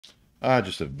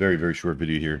Just a very, very short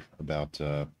video here about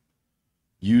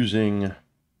using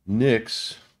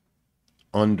Nix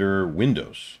under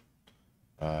Windows.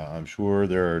 I'm sure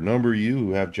there are a number of you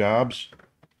who have jobs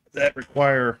that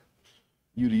require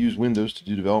you to use Windows to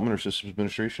do development or systems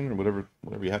administration or whatever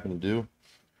you happen to do.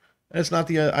 And it's not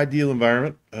the ideal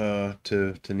environment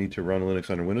to need to run Linux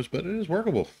under Windows, but it is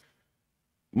workable.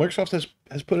 Microsoft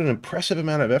has put an impressive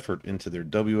amount of effort into their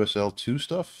WSL2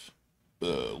 stuff.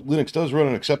 Linux does run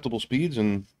at acceptable speeds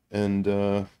and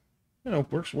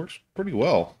works pretty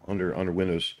well under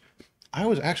Windows. I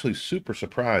was actually super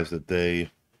surprised that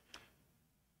they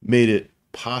made it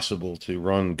possible to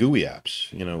run GUI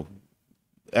apps,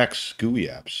 X GUI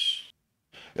apps.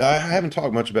 I haven't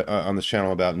talked much about on this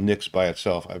channel about Nix by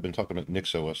itself. I've been talking about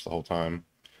NixOS the whole time.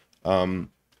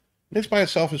 Nix by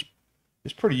itself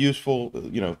is pretty useful,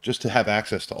 just to have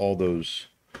access to all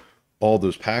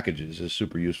those packages is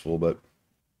super useful. But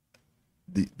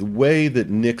the way that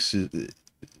Nix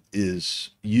is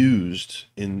used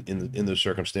in those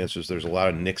circumstances, there's a lot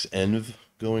of Nix env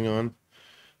going on,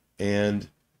 and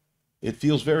it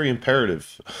feels very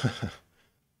imperative.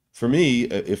 For me,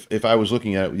 if I was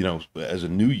looking at it, as a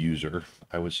new user,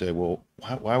 I would say, well,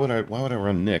 why would I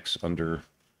run Nix under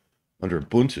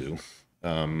Ubuntu?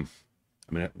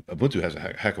 Ubuntu has a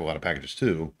heck of a lot of packages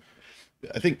too.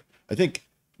 I think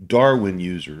Darwin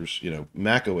users,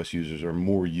 Mac OS users, are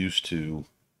more used to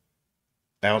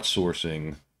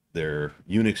outsourcing their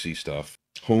Unixy stuff,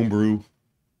 homebrew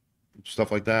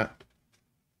stuff like that.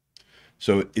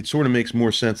 So it sort of makes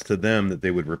more sense to them that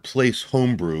they would replace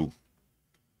homebrew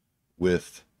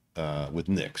with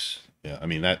Nix. Yeah, I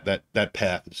mean that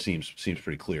path seems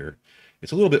pretty clear.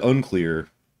 It's a little bit unclear,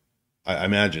 I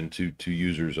imagine, to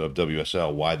users of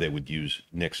WSL why they would use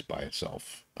Nix by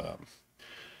itself,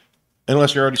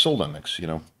 unless you're already sold on Nix,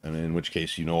 and in which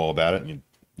case you know all about it, and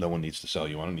no one needs to sell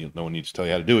you on it. No one needs to tell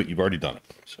you how to do it. You've already done it.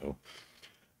 So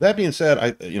that being said,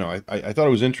 I thought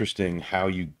it was interesting how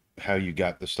you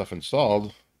got this stuff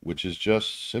installed, which is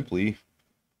just simply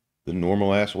the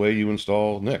normal ass way you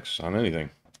install Nix on anything.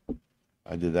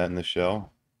 I did that in the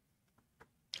shell,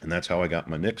 and that's how I got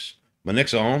my Nix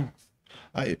on.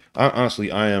 I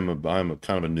honestly, I'm a kind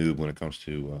of a noob when it comes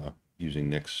to using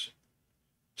Nix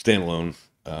standalone,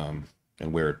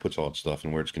 and where it puts all its stuff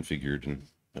and where it's configured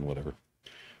and whatever.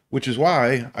 Which is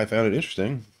why I found it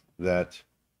interesting that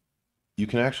you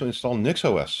can actually install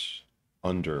NixOS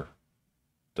under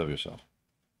WSL.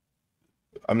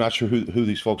 I'm not sure who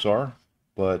these folks are,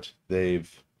 but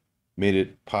they've made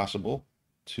it possible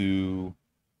to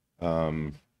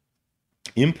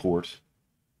import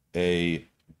a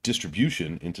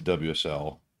distribution into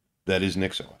WSL that is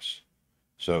NixOS.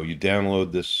 So you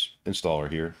download this installer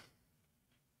here,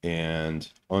 and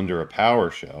under a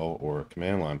PowerShell or a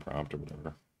command line prompt or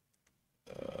whatever,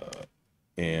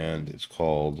 and it's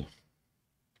called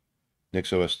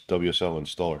NixOS WSL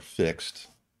installer fixed.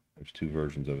 There's two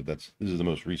versions of it. This is the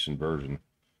most recent version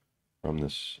from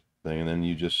this thing, and then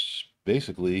you just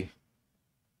basically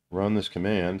run this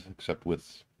command, except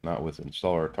not with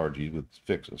installer targ, with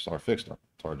installer fixed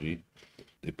targ.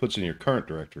 It puts in your current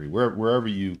directory wherever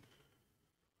you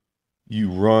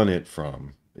run it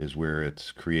from is where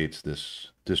it creates this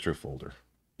distro folder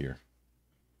here,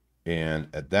 and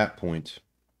at that point,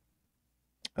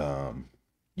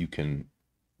 you can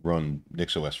run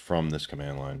NixOS from this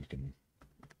command line. You can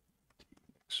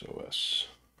NixOS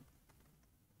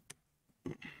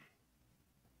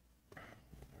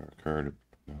occurred.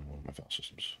 My file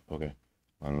systems. Okay,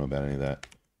 I don't know about any of that,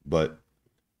 but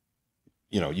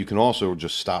you can also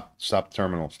just stop the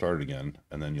terminal, start it again,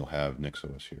 and then you'll have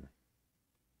NixOS here.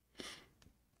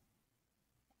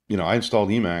 I installed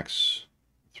Emacs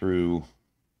through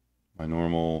my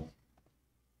normal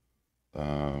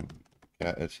cat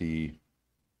etsy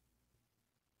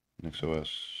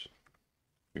NixOS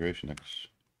configuration Nix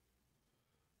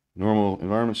normal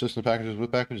environment system packages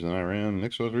with packages, and I ran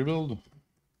NixOS rebuild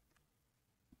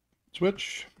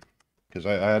switch because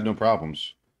I had no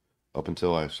problems up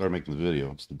until I started making the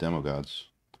video. It's the demo gods.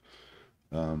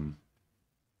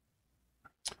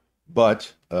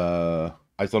 But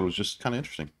I thought it was just kind of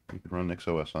interesting. You could run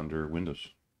NixOS under Windows.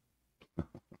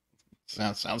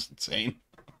 Sounds insane.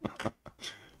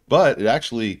 But it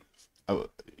actually,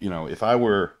 if I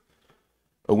were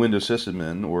a Windows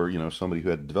sysadmin or somebody who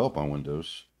had to develop on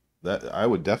Windows, that I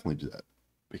would definitely do that,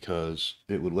 because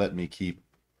it would let me keep,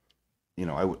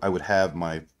 I would have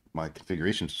my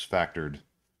configurations factored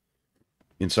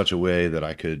in such a way that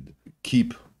I could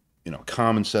keep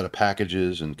common set of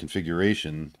packages and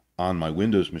configuration on my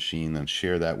Windows machine, then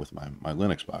share that with my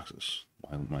Linux boxes,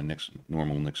 my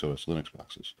normal NixOS Linux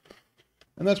boxes.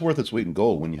 And that's worth its weight in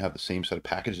gold when you have the same set of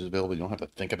packages available. You don't have to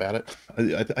think about it.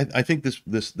 I think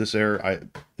this error. I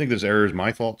think this error is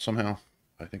my fault somehow.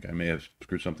 I think I may have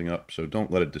screwed something up. So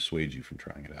don't let it dissuade you from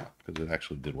trying it out, because it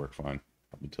actually did work fine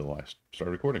up until I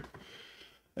started recording.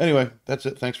 Anyway, that's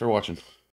it. Thanks for watching.